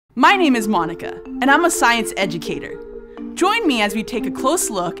My name is Monica, and I'm a science educator. Join me as we take a close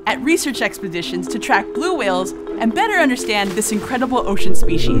look at research expeditions to track blue whales and better understand this incredible ocean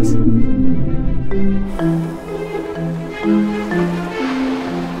species.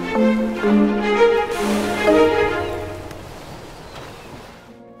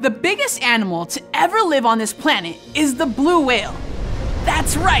 The biggest animal to ever live on this planet is the blue whale.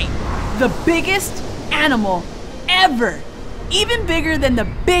 That's right, the biggest animal ever. Even bigger than the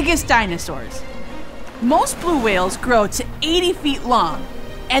biggest dinosaurs. Most blue whales grow to 80 feet long,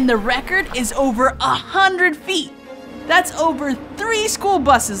 and the record is over 100 feet. That's over 3 school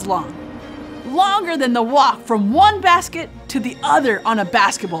buses long. Longer than the walk from one basket to the other on a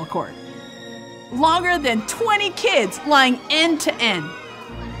basketball court. Longer than 20 kids lying end to end.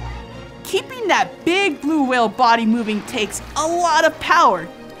 Keeping that big blue whale body moving takes a lot of power.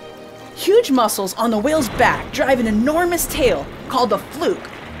 Huge muscles on the whale's back drive an enormous tail called the fluke.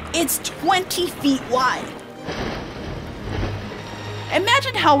 It's 20 feet wide.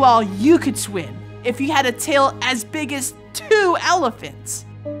 Imagine how well you could swim if you had a tail as big as 2 elephants.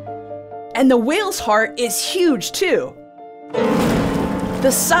 And the whale's heart is huge too.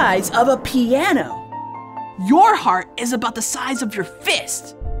 The size of a piano. Your heart is about the size of your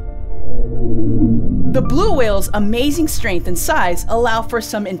fist. The blue whale's amazing strength and size allow for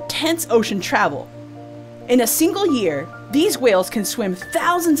some intense ocean travel. In a single year, these whales can swim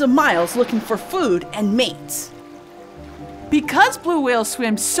thousands of miles looking for food and mates. Because blue whales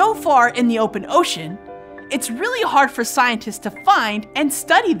swim so far in the open ocean, it's really hard for scientists to find and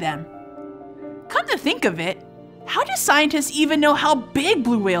study them. Come to think of it, how do scientists even know how big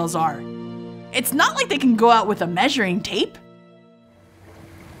blue whales are? It's not like they can go out with a measuring tape.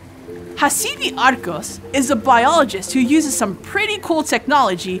 Jasivi Arcos is a biologist who uses some pretty cool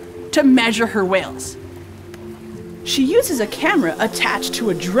technology to measure her whales. She uses a camera attached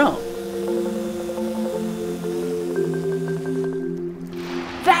to a drone.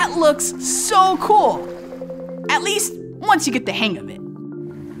 That looks so cool! At least once you get the hang of it.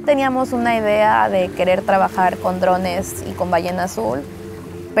 Teníamos una idea de querer trabajar con drones y con ballena azul,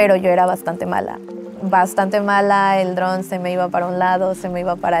 pero yo era bastante mala. Bastante mala, el dron se me iba para un lado, se me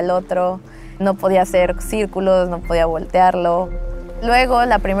iba para el otro, no podía hacer círculos, no podía voltearlo. Luego,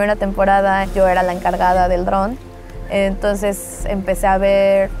 la primera temporada, yo era la encargada del dron, entonces empecé a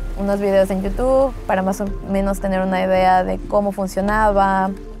ver unos videos en YouTube para más o menos tener una idea de cómo funcionaba,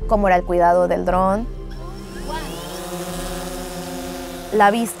 cómo era el cuidado del dron.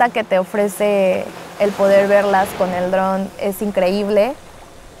 La vista que te ofrece el poder verlas con el dron es increíble.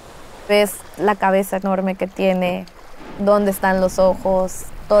 Ves la cabeza enorme que tiene, dónde están los ojos,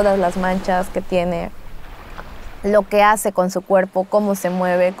 todas las manchas que tiene, lo que hace con su cuerpo, cómo se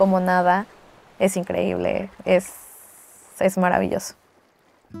mueve, cómo nada, es increíble, es maravilloso.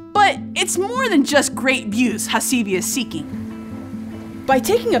 But it's more than just great views Jasivi is seeking. By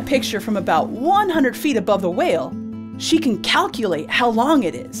taking a picture from about 100 feet above the whale, she can calculate how long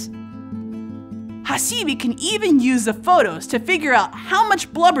it is. Jasivi can even use the photos to figure out how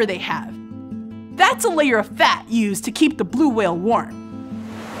much blubber they have. That's a layer of fat used to keep the blue whale warm.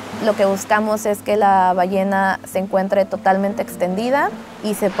 Lo que buscamos es que la ballena se encuentre totalmente extendida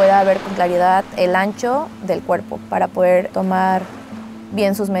y se pueda ver con claridad el ancho del cuerpo para poder tomar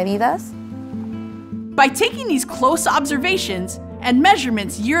bien sus medidas. By taking these close observations and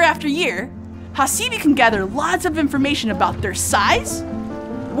measurements year after year, Jasivi can gather lots of information about their size,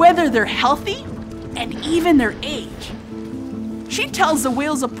 whether they're healthy, and even their age. She tells the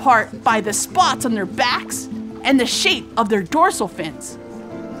whales apart by the spots on their backs and the shape of their dorsal fins.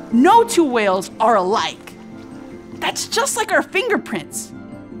 No 2 whales are alike. That's just like our fingerprints,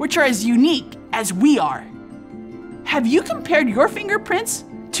 which are as unique as we are. Have you compared your fingerprints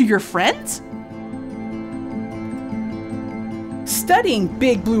to your friends? Studying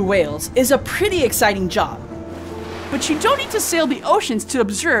big blue whales is a pretty exciting job. But you don't need to sail the oceans to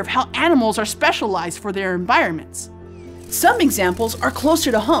observe how animals are specialized for their environments. Some examples are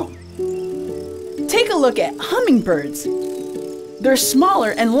closer to home. Take a look at hummingbirds. They're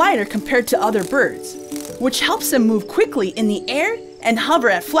smaller and lighter compared to other birds, which helps them move quickly in the air and hover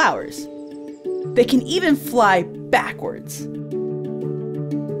at flowers. They can even fly backwards.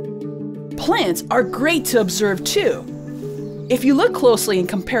 Plants are great to observe too. If you look closely and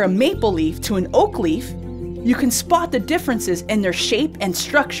compare a maple leaf to an oak leaf, you can spot the differences in their shape and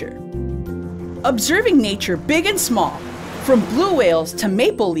structure. Observing nature big and small, from blue whales to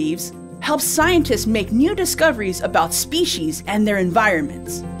maple leaves, helps scientists make new discoveries about species and their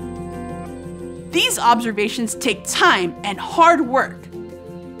environments. These observations take time and hard work,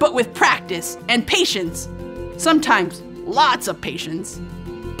 but with practice and patience, sometimes lots of patience,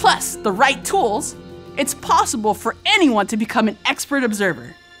 Plus, the right tools, it's possible for anyone to become an expert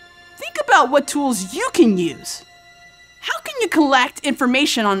observer. Think about what tools you can use. How can you collect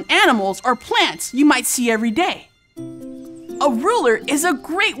information on animals or plants you might see every day? A ruler is a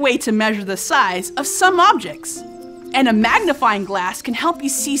great way to measure the size of some objects. And a magnifying glass can help you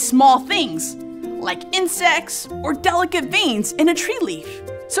see small things, like insects or delicate veins in a tree leaf.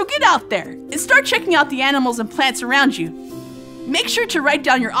 So get out there and start checking out the animals and plants around you. Make sure to write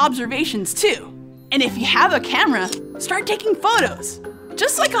down your observations too. And if you have a camera, start taking photos.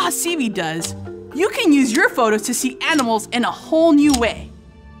 Just like a Jasivi does, you can use your photos to see animals in a whole new way.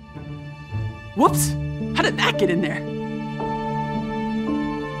 Whoops, how did that get in there?